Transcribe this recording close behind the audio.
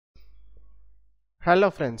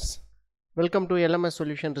Hello friends, welcome to LMS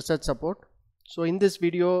Solution Research Support. So in this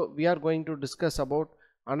video we are going to discuss about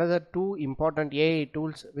another two important AI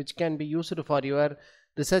tools which can be used for your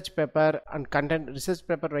research paper and research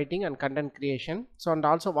paper writing and content creation. So and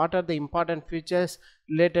also what are the important features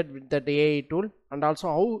related with that AI tool, and also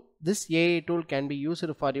how this AI tool can be used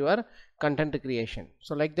for your content creation.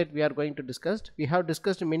 So like that we are going to discuss. We have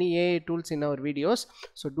discussed many AI tools in our videos,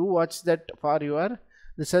 so do watch that for your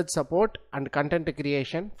research support and content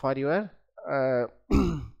creation for your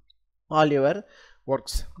all your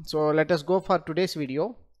works. So let us go for today's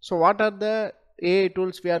video. So what are the AI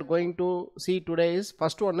tools we are going to see today is,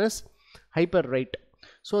 first one is HyperWrite.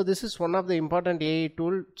 So this is one of the important AI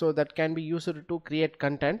tool, so that can be used to create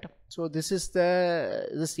content. So this is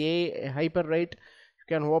this AI HyperWrite.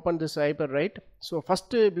 You can open this HyperWrite. So first,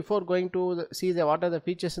 before going to see what are the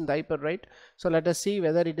features in the HyperWrite, so let us see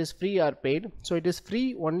whether it is free or paid. So it is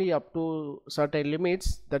free only up to certain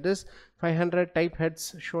limits, that is 500 type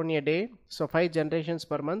heads shown a day, so 5 generations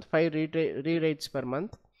per month, 5 rewrites per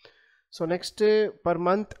month. So next, per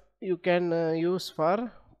month you can use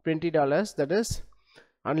for $20, that is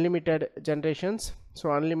unlimited generations,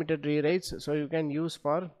 so unlimited rewrites, so you can use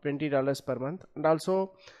for $20 per month. And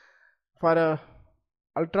also for a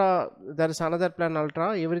Ultra, there is another plan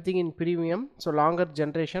Ultra, everything in premium, so longer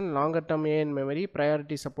generation, longer term in memory,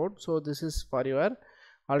 priority support. So this is for your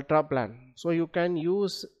Ultra plan. So you can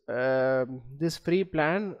use this free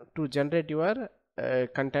plan to generate your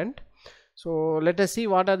content. So let us see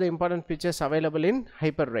what are the important features available in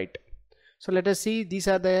HyperWrite. So let us see, these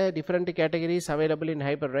are the different categories available in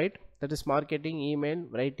HyperWrite, that is marketing, email,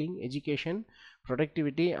 writing, education,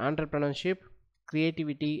 productivity, entrepreneurship,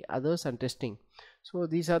 creativity, others, and testing. So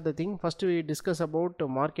these are the things. First we discuss about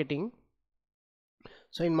marketing.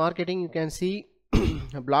 So in marketing you can see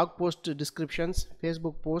blog post descriptions,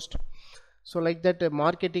 Facebook post, so like that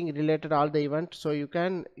marketing related all the event. So you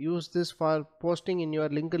can use this for posting in your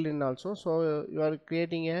LinkedIn also. So you are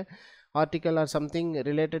creating a article or something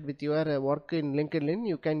related with your work in LinkedIn,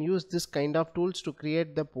 you can use this kind of tools to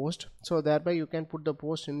create the post, so thereby you can put the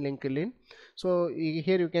post in LinkedIn. So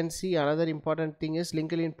here you can see another important thing is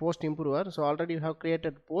LinkedIn post improver. So already you have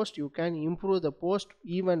created post, you can improve the post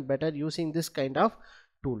even better using this kind of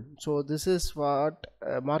tool. So this is what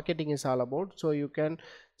marketing is all about. So you can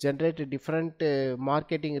generate different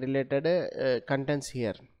marketing related contents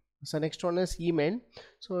here. So next one is email.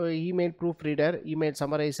 So email proofreader, email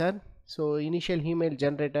summarizer, so initial email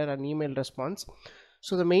generator and email response.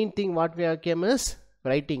 So the main thing what we have came is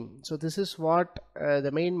writing. So this is what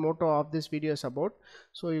the main motto of this video is about.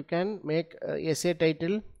 So you can make essay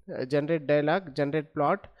title, generate dialogue, generate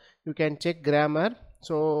plot, you can check grammar,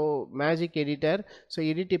 so magic editor, so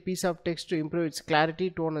edit a piece of text to improve its clarity,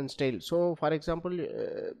 tone and style. So for example,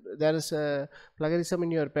 there is a plagiarism in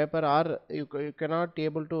your paper, or you cannot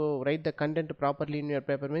able to write the content properly in your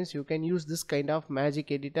paper, means you can use this kind of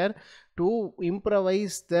magic editor to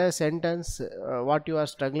improvise the sentence what you are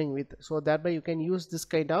struggling with. So thereby you can use this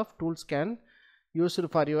kind of tools can use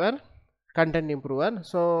for your content improver.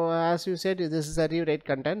 So as you said, this is a rewrite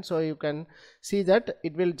content, so you can see that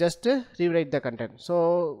it will just rewrite the content.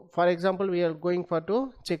 So for example, we are going for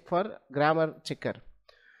to check for grammar checker.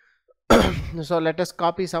 So let us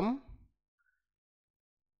copy some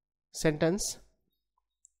sentence.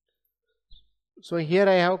 So here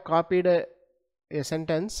I have copied a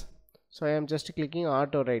sentence, so I am just clicking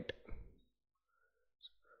auto write.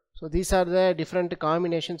 So these are the different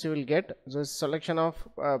combinations you will get. So selection of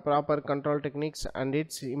proper control techniques and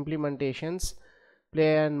its implementations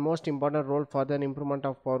play a most important role for the improvement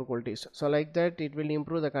of power quality. So like that it will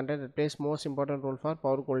improve the content, it plays most important role for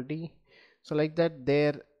power quality. So like that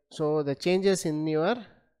there, so the changes in your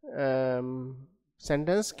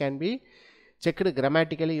sentence can be checked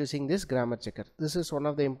grammatically using this grammar checker. This is one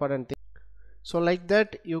of the important things. So like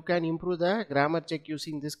that you can improve the grammar check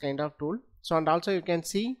using this kind of tool. So and also you can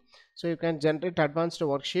see, so you can generate advanced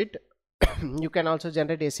worksheet. You can also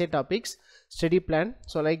generate essay topics, study plan.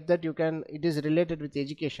 So like that you can, it is related with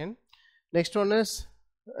education. Next one is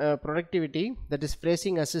productivity, that is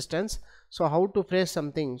phrasing assistance. So how to phrase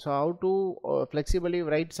something, so how to flexibly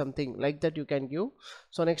write something, like that you can give.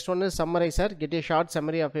 So next one is summarizer, get a short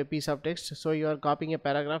summary of a piece of text. So you are copying a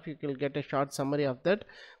paragraph, you will get a short summary of that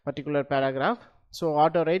particular paragraph. So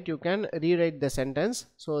auto write, you can rewrite the sentence.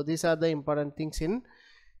 So these are the important things in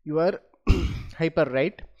your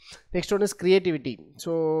HyperWrite. Next one is creativity.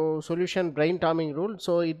 So solution brainstorming rule.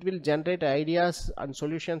 So it will generate ideas and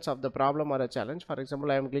solutions of the problem or a challenge. For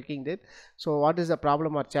example, I am clicking that. So what is the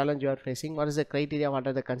problem or challenge you are facing? What is the criteria? What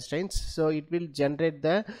are the constraints? So it will generate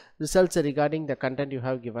the results regarding the content you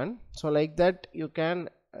have given. So like that you can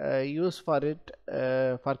use for it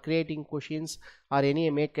for creating questions or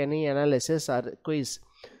make any analysis or quiz.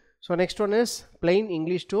 So next one is plain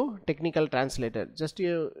English to technical translator. Just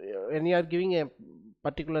when you are giving a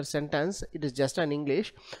particular sentence, it is just an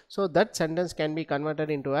English, so that sentence can be converted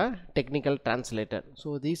into a technical translator.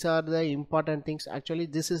 So these are the important things. Actually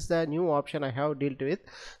this is the new option I have dealt with.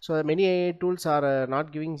 So many AI tools are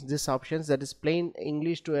not giving this options, that is plain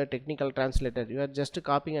English to a technical translator. You are just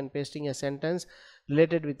copying and pasting a sentence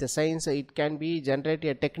related with the science, it can be generate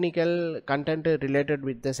a technical content related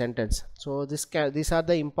with the sentence. So these are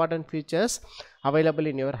the important features available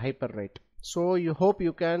in your HyperWrite. So you hope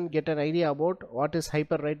you can get an idea about what is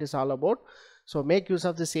HyperWrite is all about. So make use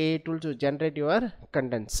of this AI tool to generate your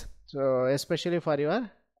contents, so especially for your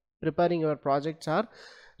preparing your projects or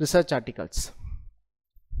research articles.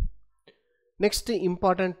 Next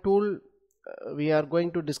important tool we are going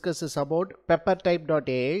to discuss is about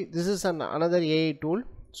Peppertype.ai. This is another AI tool.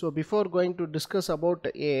 So before going to discuss about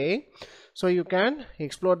AI, so you can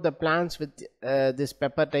explore the plans with this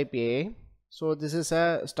Peppertype AI. So this is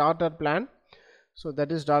a starter plan, so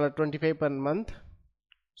that is $25 per month.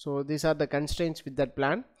 So these are the constraints with that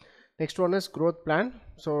plan. Next one is growth plan,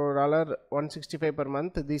 so $165 per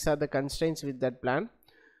month. These are the constraints with that plan.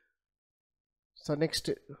 So next,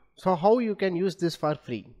 so how you can use this for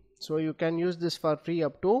free? So you can use this for free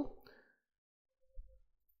up to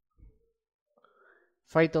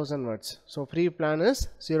 5,000 words. So free plan is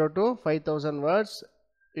 0 to 5,000 words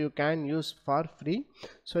you can use for free.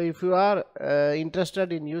 So if you are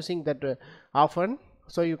interested in using that often,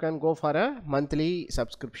 so you can go for a monthly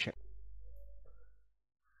subscription.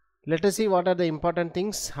 Let us see what are the important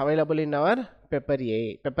things available in our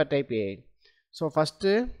Peppertype AI. So first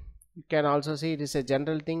you can also see it is a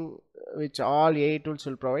general thing which all AI tools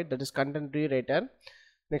will provide, that is content rewriter.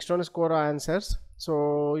 Next one is core answers.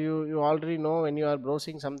 So you already know when you are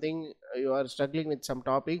browsing something, you are struggling with some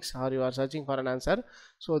topics or you are searching for an answer,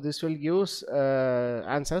 so this will use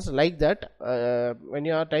answers like that. When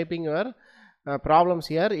you are typing your problems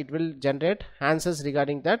here, it will generate answers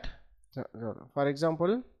regarding that. For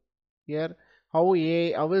example, here, how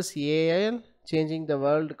is AI changing the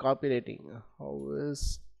world copywriting? How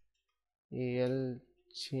is AI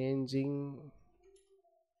changing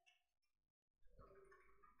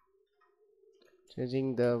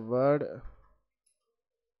the word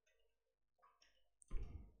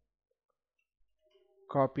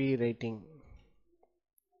copywriting?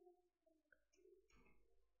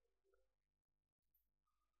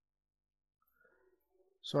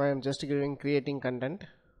 So I am just creating content.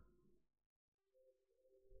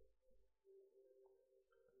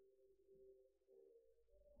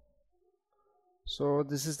 So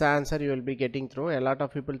this is the answer you will be getting through. A lot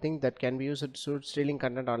of people think that can be used to stealing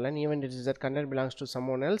content online, even if that content belongs to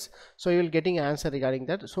someone else. So you will getting an answer regarding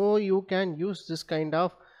that. So you can use this kind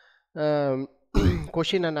of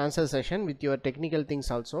question and answer session with your technical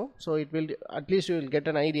things also. So it will, at least you will get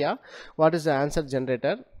an idea what is the answer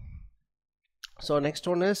generator. So next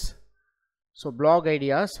one is blog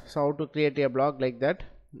ideas. So how to create a blog like that.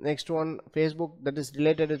 Next one, Facebook, that is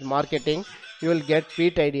related with marketing. You will get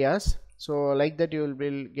tweet ideas. So like that you will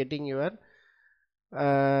be getting your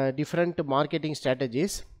different marketing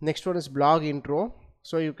strategies. Next one is blog intro.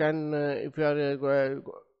 So you can if you are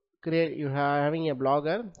you are having a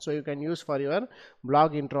blogger, so you can use for your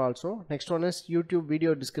blog intro also. Next one is YouTube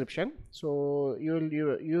video description. So you will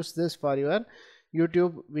use this for your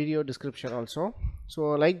YouTube video description also.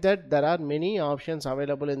 So like that there are many options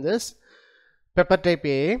available in this Peppertype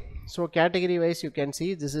AI. So category wise you can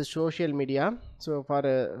see this is social media. So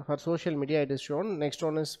for social media it is shown. Next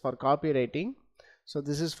one is for copywriting. So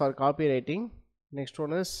this is for copywriting. Next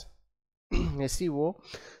one is SEO,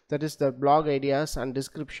 that is the blog ideas and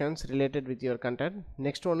descriptions related with your content.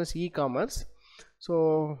 Next one is e-commerce.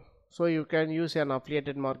 So you can use an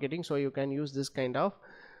affiliated marketing. So you can use this kind of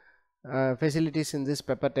facilities in this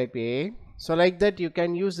Peppertype AI. So like that you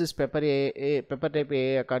can use this Peppertype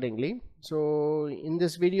AI accordingly. So in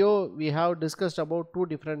this video we have discussed about two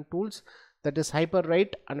different tools, that is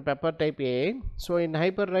HyperWrite and Peppertype AI. So in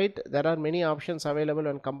HyperWrite there are many options available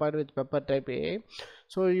when compared with Peppertype AI.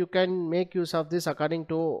 So you can make use of this according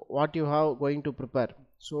to what you have going to prepare.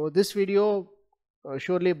 So this video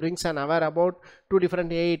surely brings an aware about two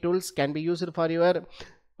different AI tools can be used for your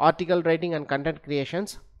article writing and content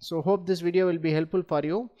creations. So hope this video will be helpful for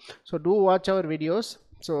you. So do watch our videos.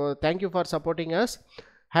 So thank you for supporting us.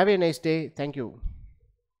 Have a nice day. Thank you.